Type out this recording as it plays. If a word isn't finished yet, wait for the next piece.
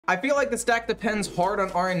I feel like this deck depends hard on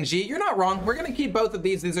RNG. You're not wrong. We're going to keep both of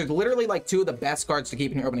these. These are literally like two of the best cards to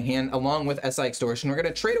keep in your opening hand, along with SI Extortion. We're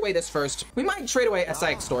going to trade away this first. We might trade away SI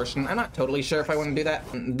Extortion. I'm not totally sure if I want to do that.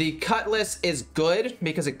 The Cutlass is good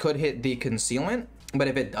because it could hit the Concealment, but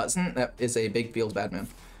if it doesn't, that is a big feels bad, man.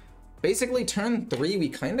 Basically, turn 3, we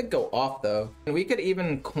kind of go off, though. We could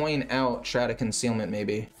even coin out Shroud of Concealment,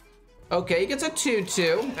 maybe. Okay, he gets a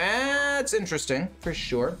 2-2. That's interesting, for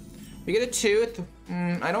sure. We get a 2.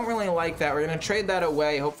 I don't really like that. We're going to trade that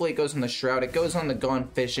away. Hopefully it goes on the Shroud. It goes on the Gone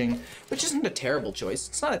Fishing, which isn't a terrible choice.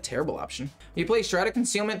 It's not a terrible option. We play Shroud of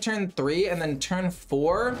Concealment turn 3, and then turn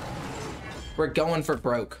 4, we're going for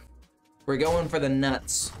broke. We're going for the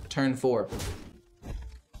nuts, turn 4.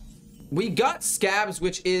 We got Scabs,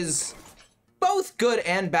 which is both good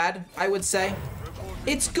and bad, I would say.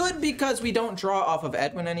 It's good because we don't draw off of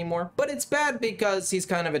Edwin anymore, but it's bad because he's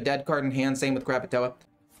kind of a dead card in hand, same with Krakatoa.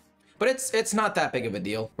 But it's not that big of a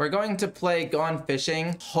deal. We're going to play Gone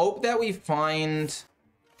Fishing. Hope that we find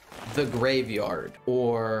the Graveyard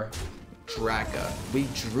or Draka. We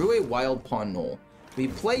drew a Wild Pawn Knoll. We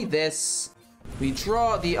play this. We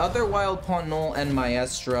draw the other Wild Pawn Knoll and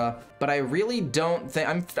Maestra, but I really don't think...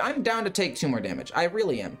 I'm down to take 2 more damage. I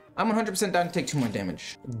really am. I'm 100% down to take 2 more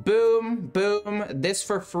damage. Boom, boom, this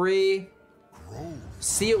for free.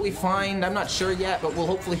 See what we find. I'm not sure yet, but we'll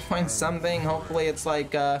hopefully find something. Hopefully it's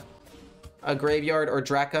like a Graveyard or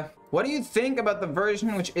Draka. What do you think about the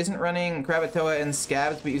version which isn't running Krakatoa and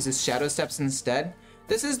Scabs but uses Shadow Steps instead?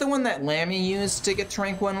 This is the one that LAMBY used to get to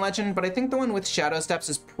rank 1 legend, but I think the one with Shadow Steps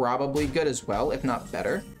is probably good as well, if not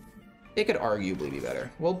better. It could arguably be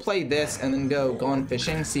better. We'll play this and then go Gone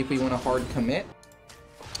Fishing, see if we want a hard commit.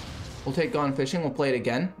 We'll take Gone Fishing, we'll play it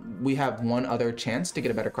again. We have one other chance to get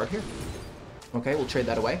a better card here. Okay, we'll trade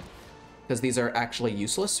that away, because these are actually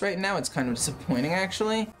useless right now. It's kind of disappointing,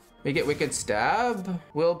 actually. We get Wicked Stab.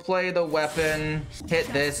 We'll play the weapon, hit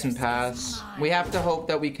this, and pass. We have to hope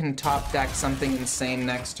that we can top deck something insane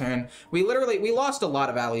next turn. We lost a lot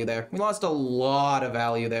of value there. We lost a lot of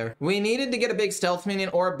value there. We needed to get a big stealth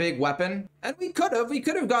minion or a big weapon, and we could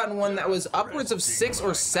have gotten one that was upwards of 6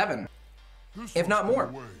 or 7, if not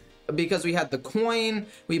more. Because we had the coin,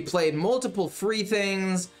 we played multiple free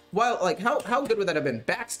things. Well, like, how good would that have been?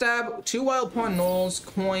 Backstab, 2 Wild Pawn Knolls,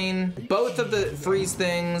 coin, both of the freeze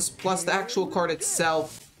things, plus the actual card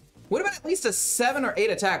itself. Would have been at least a 7 or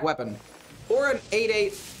 8 attack weapon. Or an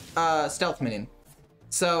 8/8 stealth minion.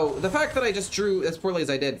 So, the fact that I just drew as poorly as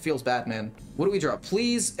I did feels bad, man. What do we draw?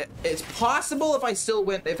 Please, it's possible if I still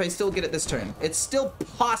get it this turn. It's still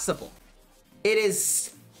possible. It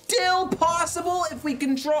is still possible if we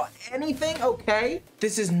can draw anything. Okay,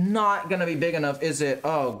 this is not gonna be big enough, is it?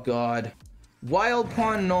 Oh god. Wild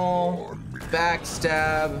Pawn Knoll,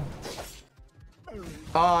 backstab.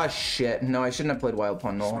 Oh shit, no, I shouldn't have played Wild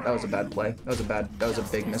Pawn Knoll. That was a bad play. That was a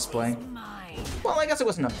big misplay. Well, I guess it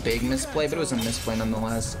wasn't a big misplay, but it was a misplay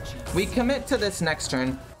nonetheless. We commit to this next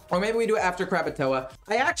turn, or maybe we do it after Krakatoa.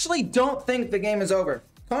 I actually don't think the game is over.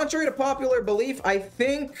 Contrary to popular belief, I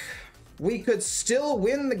think we could still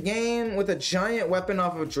win the game with a giant weapon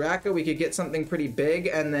off of Draka. We could get something pretty big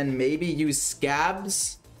and then maybe use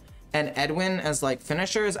Scabs and Edwin as like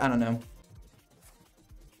finishers. I don't know.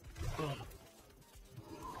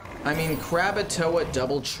 I mean, Krakatoa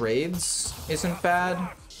double trades isn't bad.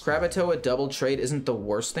 Krakatoa double trade isn't the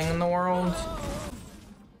worst thing in the world.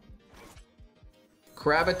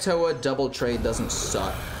 Krakatoa double trade doesn't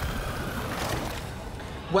suck.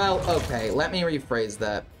 Well, okay, let me rephrase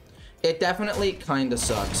that. It definitely kind of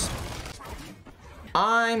sucks.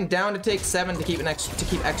 I'm down to take 7 to keep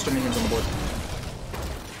extra minions on the board.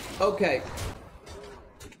 Okay.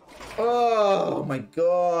 Oh my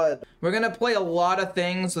god. We're gonna play a lot of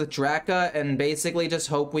things with Draka and basically just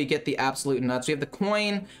hope we get the absolute nuts. We have the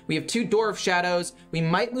coin, we have 2 Door of Shadows. We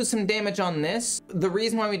might lose some damage on this. The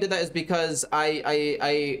reason why we did that is because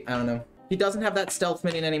I don't know. He doesn't have that stealth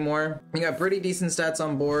minion anymore. We got pretty decent stats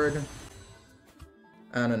on board.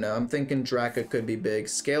 I don't know, I'm thinking Draka could be big.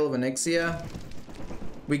 Scale of Onyxia.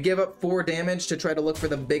 We give up 4 damage to try to look for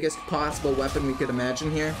the biggest possible weapon we could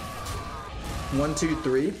imagine here. 1, 2,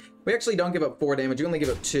 3. We actually don't give up 4 damage, we only give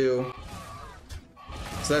up 2.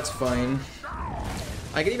 So that's fine.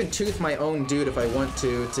 I could even tooth my own dude if I want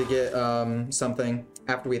to get something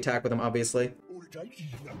after we attack with him, obviously.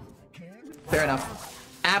 Fair enough.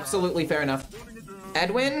 Absolutely fair enough.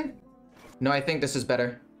 Edwin? No, I think this is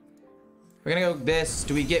better. We're gonna go this.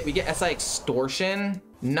 We get SI Extortion.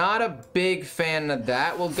 Not a big fan of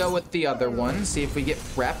that. We'll go with the other one. See if we get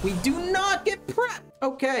prep. We do not get prep.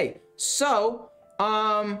 Okay, so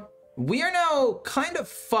we are now kind of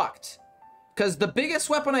fucked Because the biggest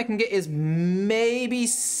weapon I can get is maybe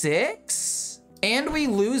 6? And we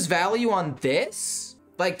lose value on this?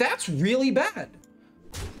 Like, that's really bad.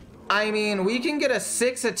 I mean, we can get a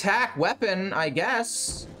 6 attack weapon, I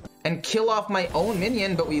guess, and kill off my own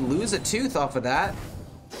minion, but we lose a tooth off of that,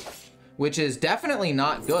 which is definitely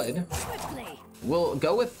not good. We'll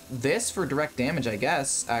go with this for direct damage, I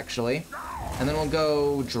guess, actually. And then we'll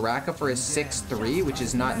go Draka for a 6-3, which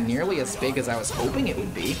is not nearly as big as I was hoping it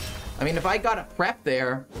would be. I mean, if I got a prep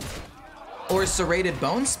there, or serrated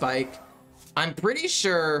bone spike, I'm pretty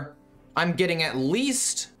sure I'm getting at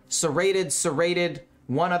least serrated,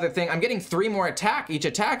 one other thing. I'm getting 3 more each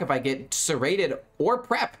attack if I get serrated or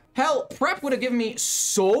prep. Hell, prep would have given me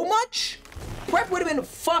so much. Prep would have been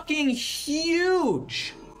fucking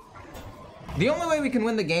huge. The only way we can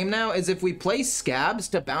win the game now is if we play Scabs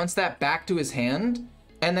to bounce that back to his hand,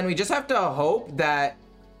 and then we just have to hope that,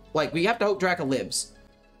 like, we have to hope Draka lives.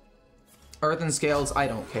 Earthen Scales, I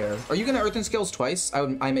don't care. Are you gonna Earthen Scales twice?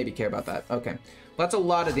 I maybe care about that. Okay. Well, that's a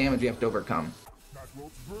lot of damage we have to overcome.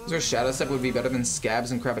 Is there Shadow Step would be better than Scabs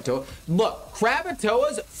and Krakatoa? Look,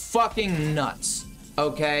 Krakatoa's fucking nuts,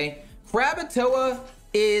 okay? Krakatoa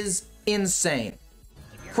is insane.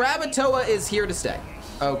 Krakatoa is here to stay,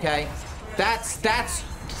 okay? That's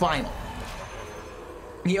final.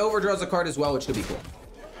 He overdraws a card as well, which could be cool.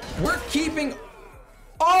 We're keeping...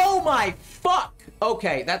 Oh my fuck!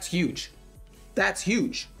 Okay, that's huge. That's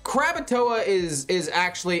huge. Krakatoa is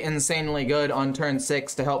actually insanely good on turn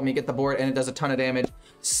 6 to help me get the board, and it does a ton of damage.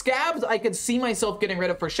 Scabs, I could see myself getting rid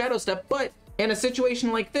of for Shadow Step, but in a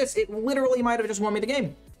situation like this, it literally might have just won me the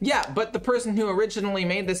game. Yeah, but the person who originally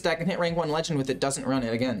made this deck and hit rank 1 legend with it doesn't run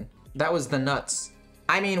it again. That was the nuts.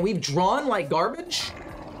 I mean, we've drawn like garbage,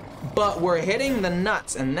 but we're hitting the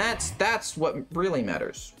nuts, and that's what really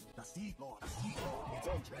matters.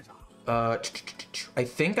 I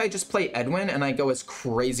think I just play Edwin and I go as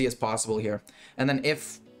crazy as possible here. And then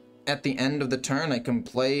if at the end of the turn I can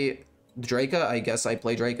play Draka, I guess I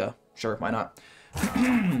play Draka. Sure, why not?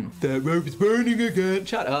 That rope is burning again.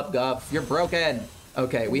 Shut up, Guff. You're broken.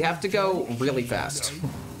 Okay, we have to go really fast.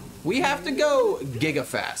 We have to go giga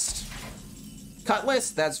fast.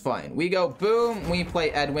 Cutlass, that's fine. We go boom, we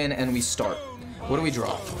play Edwin, and we start. What do we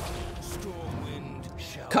draw?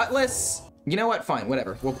 Cutlass. You know what? Fine,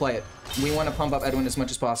 whatever. We'll play it. We want to pump up Edwin as much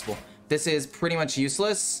as possible. This is pretty much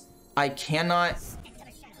useless. I cannot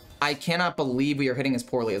believe we are hitting as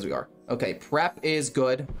poorly as we are. Okay, prep is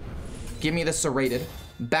good. Give me the serrated.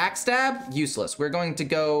 Backstab, useless. We're going to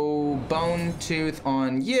go Bone Tooth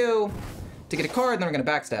on you to get a card, then we're going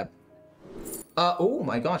to backstab. Oh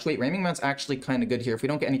my gosh, wait, Ramming Mount's actually kind of good here. If we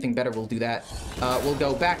don't get anything better, we'll do that. We'll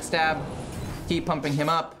go backstab, keep pumping him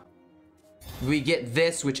up. We get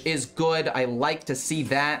this, which is good. I like to see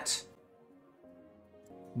that.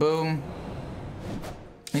 Boom.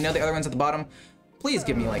 You know the other ones at the bottom? Please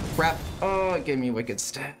give me, like, prep. Oh, it gave me Wicked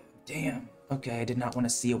Stab. Damn. Okay, I did not want to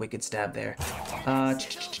see a Wicked Stab there.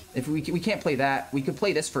 If we can't play that. We could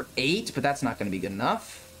play this for 8, but that's not going to be good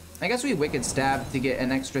enough. I guess we Wicked Stab to get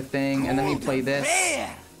an extra thing, and then we play this.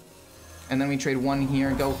 And then we trade 1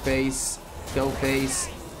 here, go face,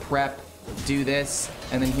 prep, do this,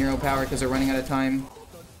 and then hero power because we're running out of time.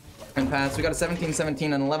 And pass. We got a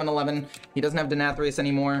 17-17 and 11-11. He doesn't have Denathrius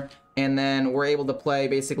anymore. And then we're able to play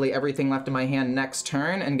basically everything left in my hand next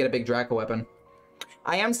turn and get a big Draco weapon.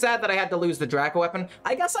 I am sad that I had to lose the Draco weapon.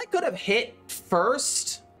 I guess I could have hit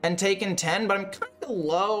first and taken 10, but I'm kind of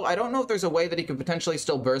low. I don't know if there's a way that he could potentially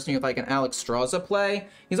still burst me with like an Alex Straza play.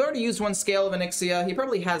 He's already used 1 scale of Onyxia. He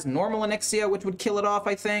probably has normal Onyxia, which would kill it off,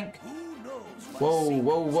 I think. Whoa,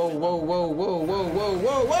 whoa, whoa, whoa, whoa, whoa, whoa, whoa,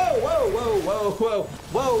 whoa, whoa, whoa, whoa, whoa,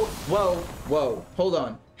 whoa, whoa, whoa. Hold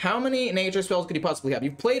on. How many nature spells could he possibly have?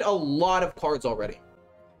 You've played a lot of cards already.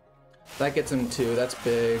 That gets him 2. That's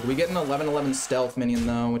big. We get an 11-11 stealth minion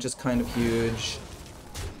though, which is kind of huge.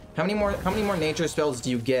 How many more nature spells do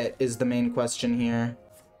you get is the main question here.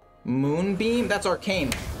 Moonbeam? That's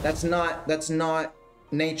arcane. That's not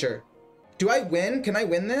nature. Do I win? Can I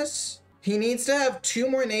win this? He needs to have 2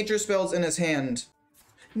 more nature spells in his hand.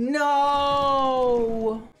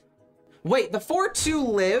 No! Wait, the 4-2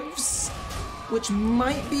 lives, which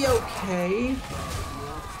might be okay.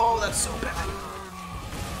 Oh, that's so bad.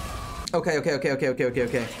 Okay.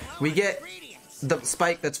 We get the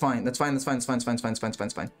spike, that's fine. That's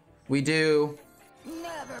fine. We do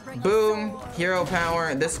boom, hero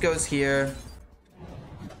power, this goes here.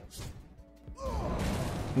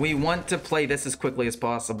 We want to play this as quickly as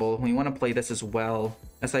possible. We want to play this as well.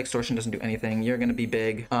 SI Extortion doesn't do anything. You're gonna be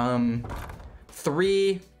big.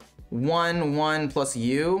 3, 1, 1 plus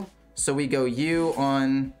U. So we go U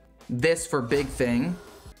on this for big thing.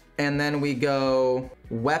 And then we go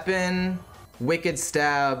Weapon, Wicked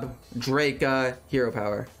Stab, Draka, Hero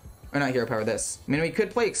Power. Or not Hero Power, this. I mean, we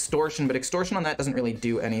could play Extortion, but Extortion on that doesn't really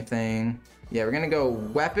do anything. Yeah, we're gonna go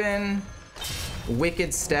Weapon,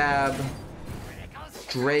 Wicked Stab,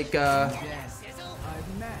 Draka,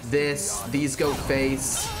 this, these go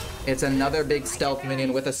face. It's another big stealth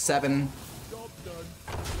minion with a 7.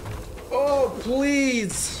 Oh,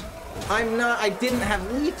 please! I didn't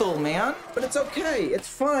have lethal, man, but it's okay, it's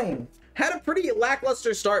fine. Had a pretty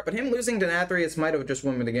lackluster start, but him losing to Nathrius might have just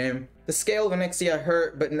won me the game. The Scale of Onyxia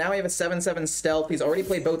hurt, but now we have a 7/7 stealth. He's already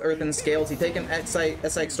played both Earth and Scales. He's taken SI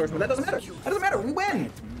Extortion, but that doesn't matter. That doesn't matter, we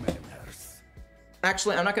win!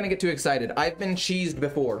 Actually, I'm not gonna get too excited. I've been cheesed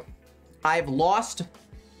before. I've lost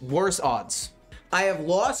worse odds. I have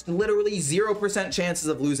lost literally 0% chances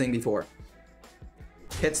of losing before.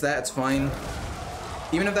 Hits that, it's fine.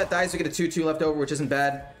 Even if that dies, we get a 2/2 left over, which isn't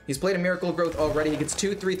bad. He's played a Miracle Growth already. He gets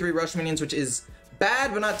 2 3/3 rush minions, which is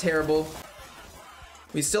bad, but not terrible.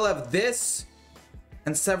 We still have this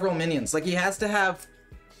and several minions. Like, he has to have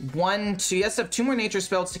he has to have 2 more nature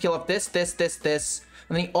spells to kill off this. And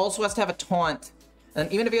then he also has to have a taunt.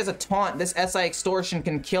 And even if he has a taunt, this SI Extortion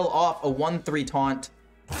can kill off a 1/3 taunt.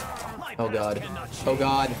 Oh god. Oh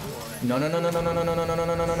god. No.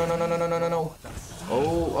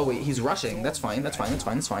 Oh wait, he's rushing. That's fine. That's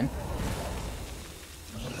fine.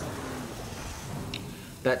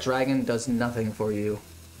 That dragon does nothing for you.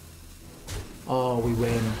 Oh, we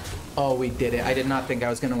win. Oh, we did it. I did not think I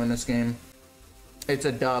was gonna win this game. It's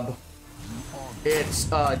a dub. It's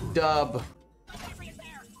a dub.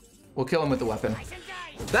 We'll kill him with the weapon.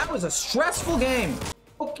 That was a stressful game.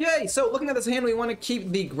 Okay, so looking at this hand, we want to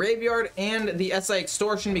keep the Graveyard and the SI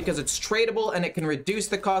Extortion because it's tradable and it can reduce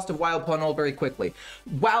the cost of Wild Pawn Null very quickly.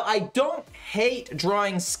 While I don't hate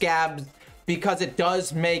drawing Scabs because it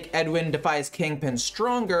does make Edwin Defies Kingpin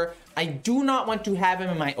stronger, I do not want to have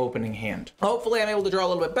him in my opening hand. Hopefully I'm able to draw a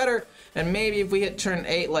little bit better, and maybe if we hit turn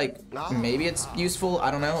 8, like, maybe it's useful.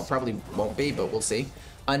 I don't know, it probably won't be, but we'll see.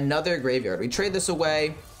 Another Graveyard. We trade this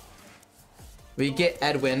away. We get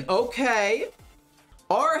Edwin. Okay.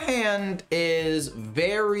 Our hand is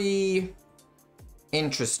very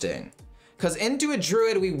interesting because into a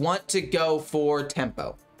Druid, we want to go for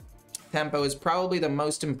tempo. Tempo is probably the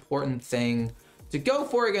most important thing to go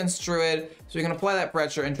for against Druid. So we can apply that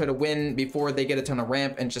pressure and try to win before they get a ton of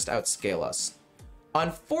ramp and just outscale us.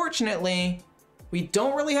 Unfortunately, we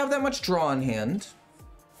don't really have that much draw in hand.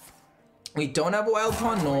 We don't have a Wild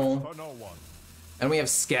Pawn Null, and we have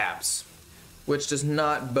Scabs, which does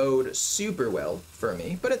not bode super well for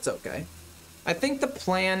me, but it's okay. I think the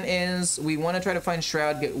plan is we want to try to find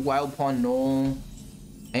Shroud, get Wild Pawn Null,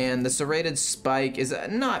 and the Serrated Spike is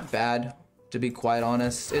not bad, to be quite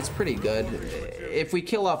honest. It's pretty good. If we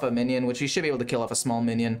kill off a minion, which we should be able to kill off a small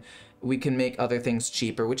minion, we can make other things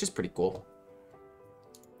cheaper, which is pretty cool.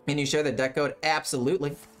 And you share the deck code?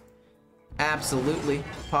 Absolutely. Absolutely.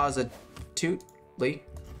 Positively.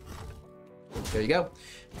 There you go.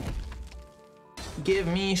 Give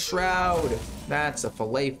me Shroud. That's a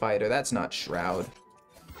Fillet Fighter. That's not Shroud.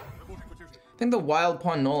 I think the Wild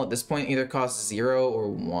Pawn Null at this point either costs 0 or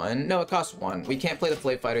 1. No, it costs 1. We can't play the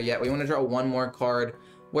Fillet Fighter yet. We want to draw one more card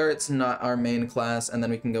where it's not our main class, and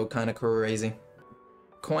then we can go kind of crazy.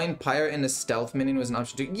 Coin Pirate into Stealth Minion was an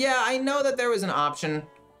option too. Yeah, I know that there was an option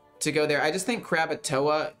to go there. I just think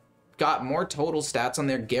Krakatoa got more total stats on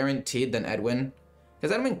there guaranteed than Edwin.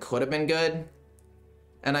 Because Edwin could have been good.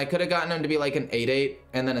 And I could have gotten him to be like an 8/8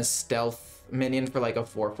 and then a stealth minion for like a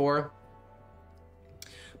 4/4.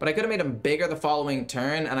 But I could have made him bigger the following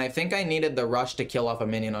turn, and I think I needed the rush to kill off a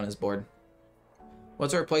minion on his board.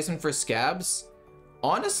 What's a replacement for Scabs?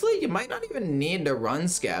 Honestly, you might not even need to run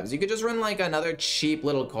Scabs. You could just run like another cheap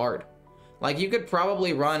little card. Like you could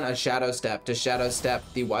probably run a Shadow Step to Shadow Step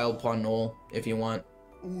the Wild Pawn Null if you want.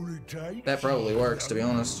 That probably works, to be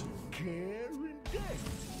honest.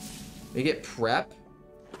 We get Prep.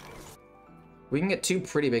 We can get 2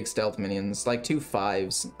 pretty big stealth minions, like 2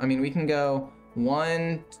 5s. I mean, we can go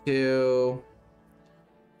 1, 2,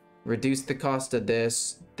 reduce the cost of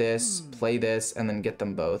this, play this, and then get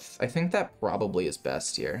them both. I think that probably is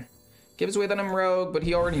best here. Gives away that I'm Rogue, but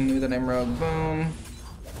he already knew that I'm Rogue. Boom.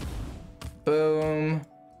 Boom.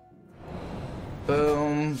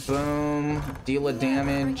 Boom. Boom. Deal a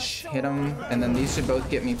damage. Hit him. And then these should both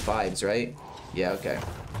get me 5s, right? Yeah, okay.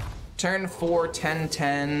 Turn 4,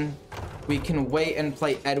 10/10. We can wait and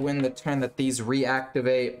play Edwin the turn that these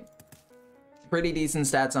reactivate. Pretty decent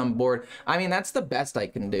stats on board. I mean, that's the best I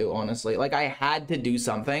can do, honestly. Like, I had to do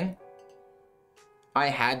something. I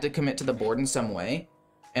had to commit to the board in some way.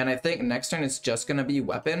 And I think next turn it's just going to be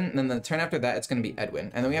Weapon. And then the turn after that, it's going to be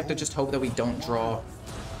Edwin. And then we have to just hope that we don't draw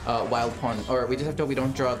Wild Pawn. Or we just have to hope we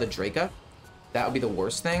don't draw the Draca. That would be the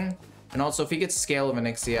worst thing. And also, if he gets Scale of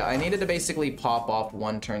Onyxia, I needed to basically pop off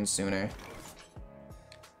one turn sooner.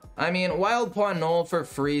 I mean, Wild Pawn Null for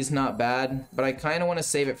free is not bad, but I kind of want to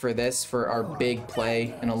save it for this, for our big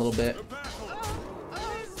play in a little bit.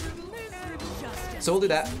 So we'll do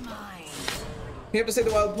that. We have to save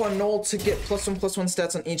the Wild Pawn Null to get +1/+1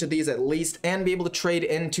 stats on each of these at least, and be able to trade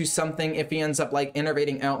into something if he ends up, like,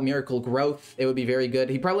 innervating out Miracle Growth. It would be very good.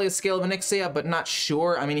 He probably has Scale of Onyxia, but not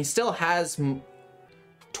sure. I mean, he still has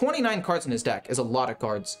 29 cards in his deck, is a lot of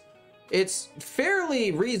cards. It's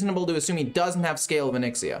fairly reasonable to assume he doesn't have Scale of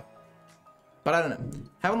Onyxia. But I don't know.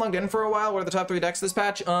 Haven't logged in for a while. What are the top 3 decks this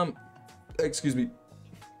patch? Excuse me.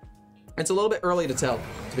 It's a little bit early to tell,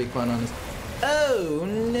 to be quite honest. Oh,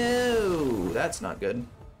 no. That's not good.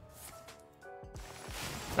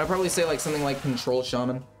 I'd probably say like something like Control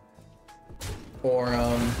Shaman. Or,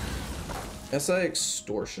 SI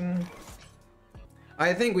Extortion.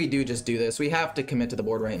 I think we do just do this. We have to commit to the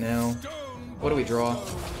board right now. What do we draw?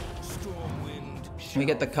 We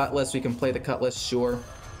get the Cutlass. We can play the Cutlass, sure.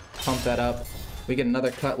 Pump that up. We get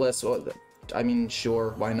another Cutlass. Well, I mean,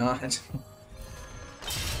 sure. Why not?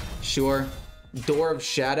 Sure. Door of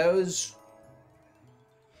Shadows.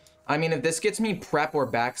 I mean, if this gets me Prep or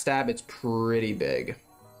Backstab, it's pretty big.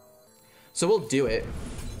 So we'll do it.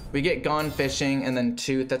 We get Gone Fishing and then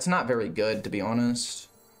Tooth. That's not very good, to be honest.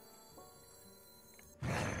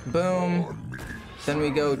 Boom. Then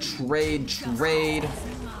we go trade.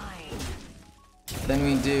 Then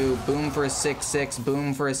we do boom for a 6/6,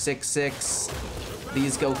 boom for a 6/6.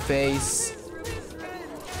 These go face.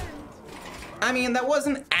 I mean, that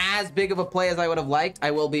wasn't as big of a play as I would have liked,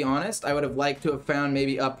 I will be honest. I would have liked to have found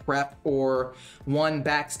maybe a Prep or one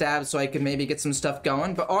Backstab so I could maybe get some stuff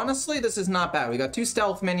going. But honestly, this is not bad. We got 2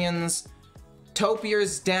 Stealth minions.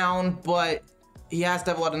 Topier's down, but he has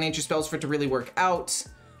to have a lot of nature spells for it to really work out.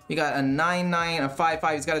 You got a 9/9, a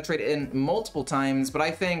 5/5. He's got to trade it in multiple times, but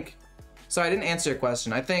I think... So I didn't answer your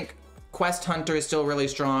question. I think Quest Hunter is still really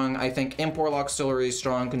strong. I think Imp Warlock's still really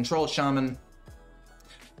strong. Control Shaman.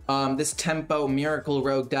 This Tempo Miracle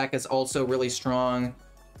Rogue deck is also really strong.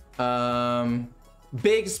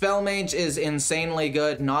 Big Spell Mage is insanely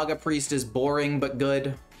good. Naga Priest is boring but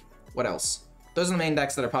good. What else? Those are the main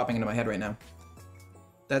decks that are popping into my head right now.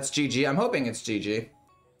 That's GG. I'm hoping it's GG.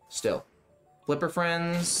 Still. Flipper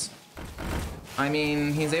Friends. I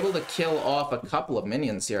mean, he's able to kill off a couple of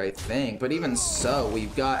minions here, I think. But even so,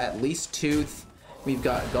 we've got at least Tooth. We've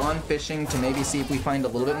got Gone Fishing to maybe see if we find a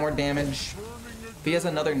little bit more damage. If he has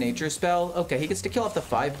another nature spell, okay, he gets to kill off the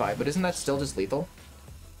 5/5, but isn't that still just lethal?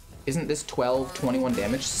 Isn't this 12, 21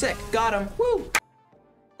 damage? Sick, got him, woo!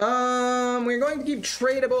 We're going to keep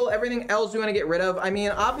tradable. Everything else we want to get rid of. I mean,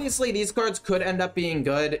 obviously these cards could end up being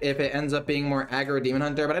good if it ends up being more aggro Demon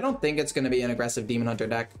Hunter, but I don't think it's going to be an aggressive Demon Hunter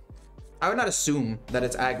deck. I would not assume that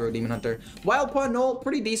it's aggro Demon Hunter. Wild Pawn Null,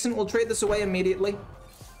 pretty decent. We'll trade this away immediately.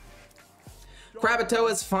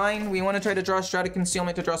 Krabatoa is fine. We want to try to draw Strata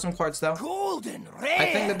Concealment to draw some cards, though. Golden Rare. I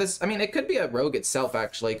think that this... I mean, it could be a Rogue itself,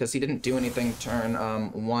 actually, because he didn't do anything turn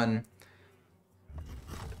 1.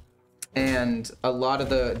 And a lot of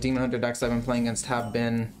the Demon Hunter decks I've been playing against have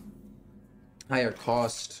been higher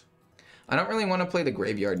cost. I don't really want to play the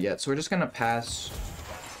Graveyard yet, so we're just going to pass.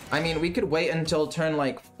 I mean, we could wait until turn,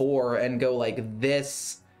 like, 4 and go like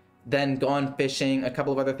this, then Gone Fishing, a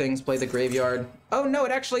couple of other things, play the Graveyard. Oh, no,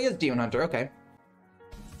 it actually is Demon Hunter. Okay.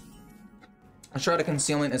 A Shroud of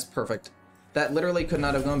Concealment is perfect. That literally could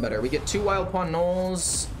not have gone better. We get 2 Wild Pawn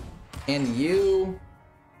Nulls and you.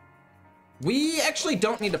 We actually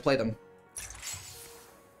don't need to play them.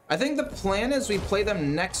 I think the plan is we play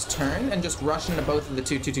them next turn and just rush into both of the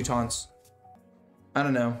 2/2/2 taunts. I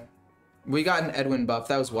don't know. We got an Edwin buff.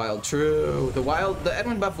 That was wild. True. The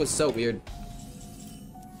Edwin buff was so weird.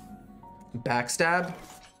 Backstab.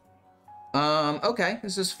 Okay.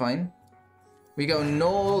 This is fine. We go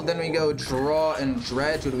Null, then we go Draw and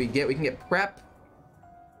Dredge. What do we get? We can get Prep.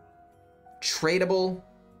 Tradable.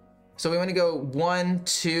 So we want to go 1,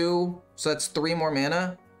 2. So that's 3 more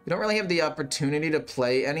mana. We don't really have the opportunity to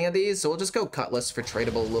play any of these, so we'll just go Cutlass for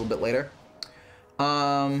tradable a little bit later.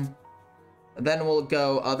 Then we'll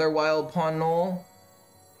go other Wild Pawn Null.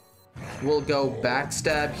 We'll go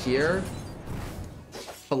Backstab here.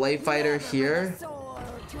 Fillet Fighter here.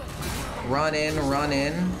 Run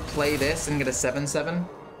in, play this, and get a 7/7.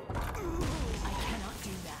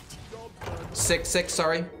 6/6,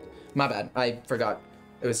 sorry. My bad, I forgot.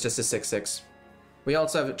 It was just a 6/6. We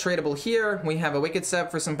also have a tradable here. We have a Wicked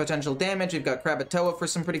Step for some potential damage. We've got Krabatoa for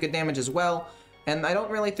some pretty good damage as well. And I don't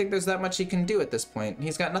really think there's that much he can do at this point.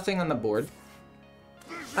 He's got nothing on the board.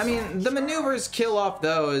 I mean, the maneuvers kill off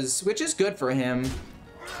those, which is good for him.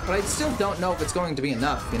 But I still don't know if it's going to be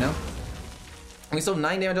enough, you know? We still have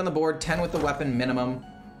 9 damage on the board, 10 with the weapon minimum.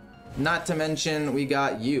 Not to mention, we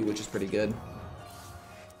got you, which is pretty good.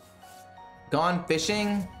 Gone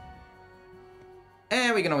fishing.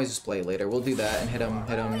 And we can always just play later. We'll do that and hit him,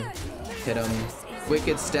 hit him, hit him.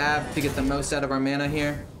 Wicked Stab to get the most out of our mana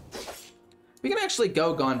here. We can actually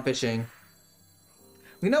go Gone Fishing.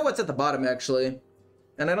 We know what's at the bottom, actually.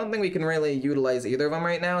 And I don't think we can really utilize either of them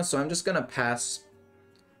right now, so I'm just gonna pass.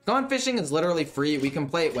 Gone Fishing is literally free. We can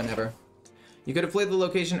play it whenever. You could have played the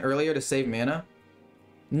location earlier to save mana.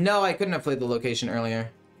 No, I couldn't have played the location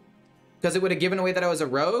earlier. Because it would have given away that I was a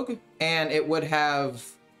rogue, and it would have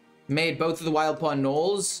made both of the Wild Pawn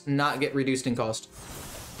Knolls not get reduced in cost.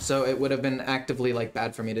 So it would have been actively, like,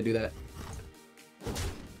 bad for me to do that.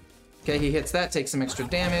 Okay, he hits that, takes some extra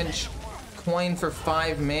damage. Coin for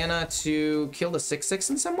 5 mana to kill the 6/6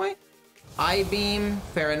 in some way. Eye Beam,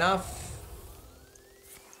 fair enough.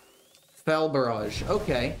 Fell Barrage,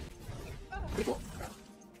 okay. Pretty cool.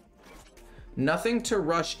 Nothing to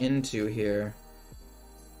rush into here.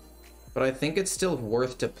 But I think it's still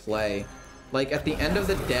worth to play. Like, at the end of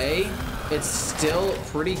the day, it's still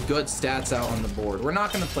pretty good stats out on the board. We're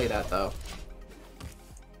not going to play that, though.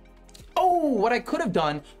 Oh, what I could have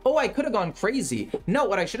done. Oh, I could have gone crazy. No,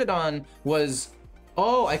 what I should have done was...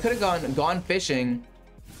 Oh, I could have gone fishing.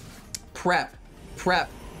 Prep.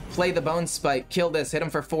 Play the Bone Spike. Kill this. Hit him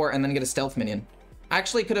for 4, and then get a stealth minion. I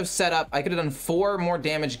actually could have set up... I could have done 4 more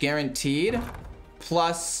damage guaranteed.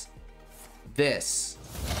 Plus this.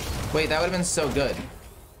 Wait, that would have been so good.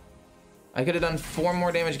 I could have done 4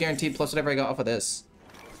 more damage guaranteed plus whatever I got off of this.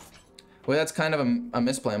 Well, that's kind of a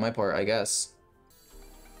misplay on my part, I guess.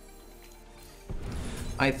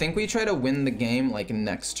 I think we try to win the game, like,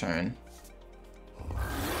 next turn.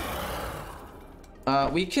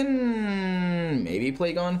 We can maybe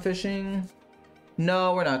play Gone Fishing.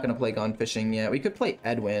 No, we're not going to play Gone Fishing yet. We could play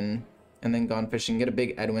Edwin and then Gone Fishing, get a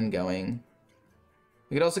big Edwin going.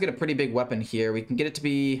 We could also get a pretty big weapon here. We can get it to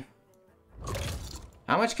be...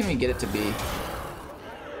 How much can we get it to be?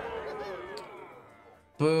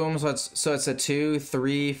 Boom, so it's a 2,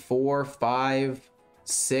 3, 4, 5,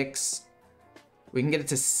 6. We can get it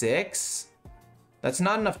to 6. That's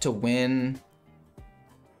not enough to win.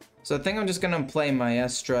 So I think I'm just gonna play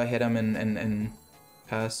Maestra, hit him, and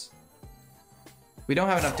pass. We don't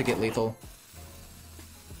have enough to get lethal.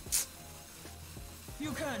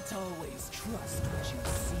 You can't always trust what you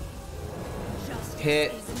see. Justice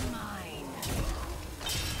Hit. is mine.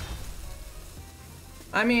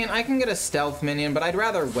 I mean, I can get a stealth minion, but I'd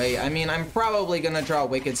rather wait. I mean, I'm probably gonna draw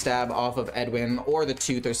Wicked Stab off of Edwin or the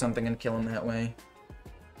Tooth or something and kill him that way.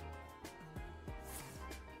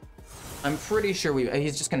 I'm pretty sure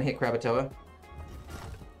he's just gonna hit Krakatoa.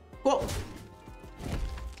 Cool.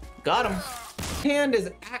 Got him. Hand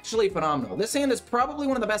is actually phenomenal. This hand is probably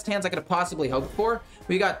one of the best hands I could have possibly hoped for.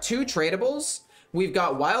 We got 2 tradables. We've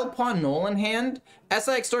got Wild Pawn Knoll in hand,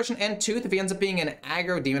 SI Extortion and Tooth if he ends up being an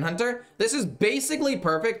aggro Demon Hunter. This is basically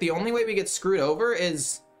perfect. The only way we get screwed over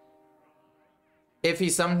is if he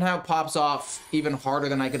somehow pops off even harder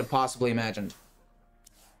than I could have possibly imagined.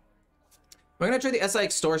 We're gonna try the SI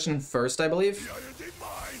Extortion first, I believe.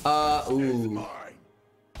 Ooh.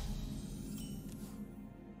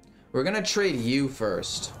 We're gonna trade you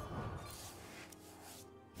first.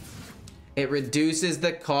 It reduces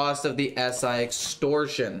the cost of the SI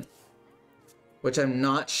Extortion, which I'm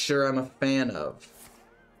not sure I'm a fan of.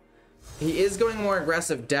 He is going more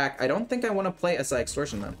aggressive deck. I don't think I want to play SI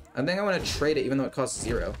Extortion though. I think I want to trade it even though it costs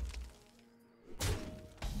 0.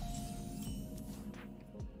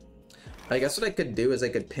 I guess what I could do is I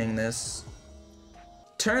could ping this.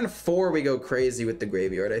 Turn 4 we go crazy with the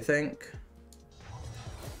graveyard, I think.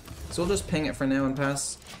 So we'll just ping it for now and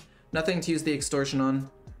pass. Nothing to use the Extortion on.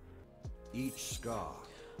 Each scar.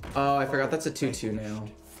 Oh, I forgot that's a 2/2 now.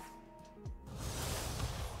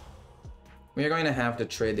 We are going to have to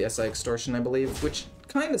trade the SI Extortion, I believe, which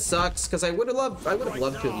kind of sucks because I would have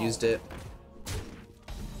loved to have used it.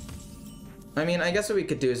 I mean, I guess what we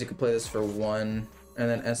could do is you could play this for 1 and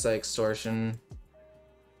then SI Extortion,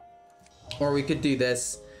 or we could do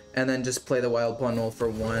this and then just play the Wild Pawn Knoll for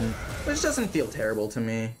 1, which doesn't feel terrible to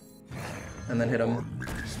me, and then hit him.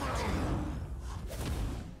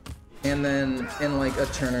 And then, in like a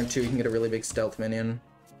turn or 2, you can get a really big stealth minion.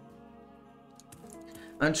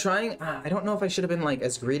 I'm trying... I don't know if I should have been like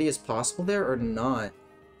as greedy as possible there or not.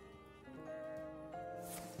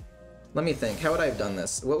 Let me think. How would I have done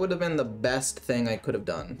this? What would have been the best thing I could have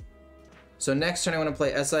done? So next turn I want to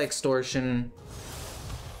play SI Extortion.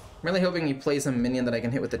 I'm really hoping he plays a minion that I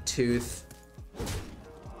can hit with a Tooth.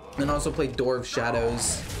 And also play Door of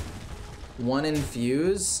Shadows. 1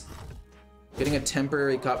 Infuse. Getting a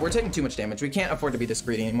temporary cop. We're taking too much damage. We can't afford to be this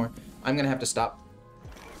greedy anymore. I'm gonna have to stop.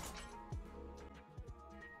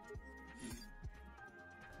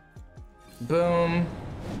 Boom.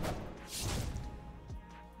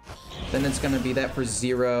 Then it's gonna be that for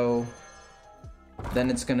 0.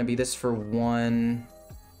 Then it's gonna be this for 1.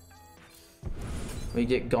 We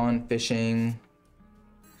get Gone Fishing.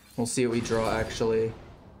 We'll see what we draw, actually.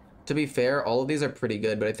 To be fair, all of these are pretty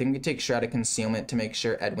good, but I think we take Shroud of Concealment to make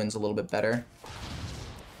sure Edwin's a little bit better.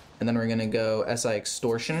 And then we're gonna go SI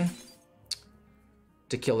Extortion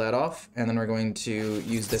to kill that off, and then we're going to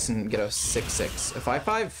use this and get a 6/6. A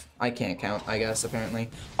 5/5? I can't count, I guess,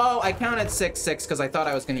 apparently. Oh, I counted 6/6 because I thought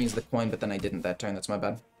I was gonna use the coin, but then I didn't that turn. That's my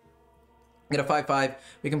bad. Get a 5/5.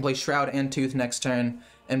 We can play Shroud and Tooth next turn,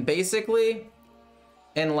 and basically,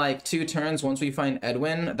 in like 2 turns, once we find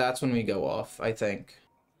Edwin, that's when we go off, I think.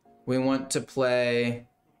 We want to play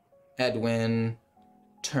Edwin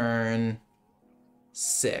turn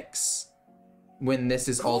 6. When this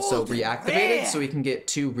is also reactivated, so we can get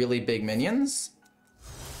 2 really big minions.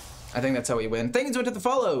 I think that's how we win. Thank you so much for the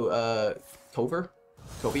follow, Covier,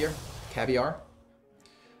 Caviar.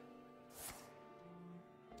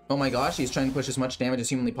 Oh my gosh, he's trying to push as much damage as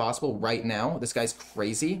humanly possible right now. This guy's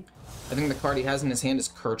crazy. I think the card he has in his hand is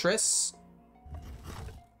Kurtrus,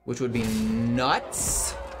 which would be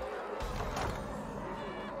nuts.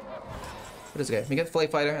 What is it? We get Flay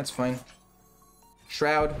Fighter, that's fine.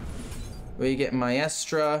 Shroud. We get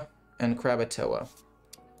Maestra and Krakatoa.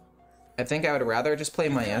 I think I would rather just play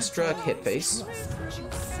Maestra, hit face.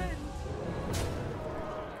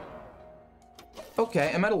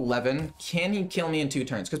 Okay, I'm at 11. Can he kill me in 2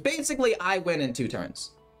 turns? Because basically, I win in 2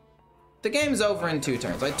 turns. The game's over in 2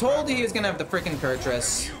 turns. I told you he was gonna have the freaking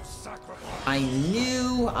Kurtrus. I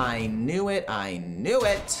knew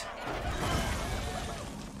it.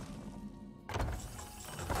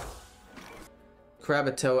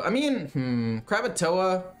 Krakatoa. I mean,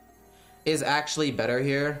 Krakatoa is actually better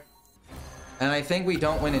here. And I think we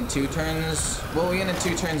don't win in 2 turns. Well, we win in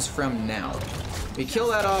 2 turns from now. We kill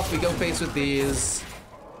that off, we go face with these.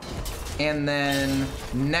 And then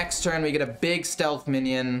next turn we get a big stealth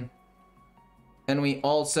minion. And we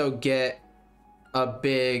also get a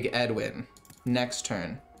big Edwin next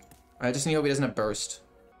turn. I just need to hope he doesn't have burst.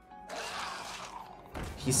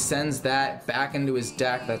 He sends that back into his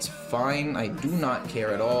deck. That's fine. I do not care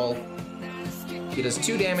at all. He does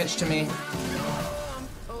 2 damage to me.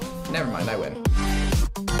 Never mind, I win.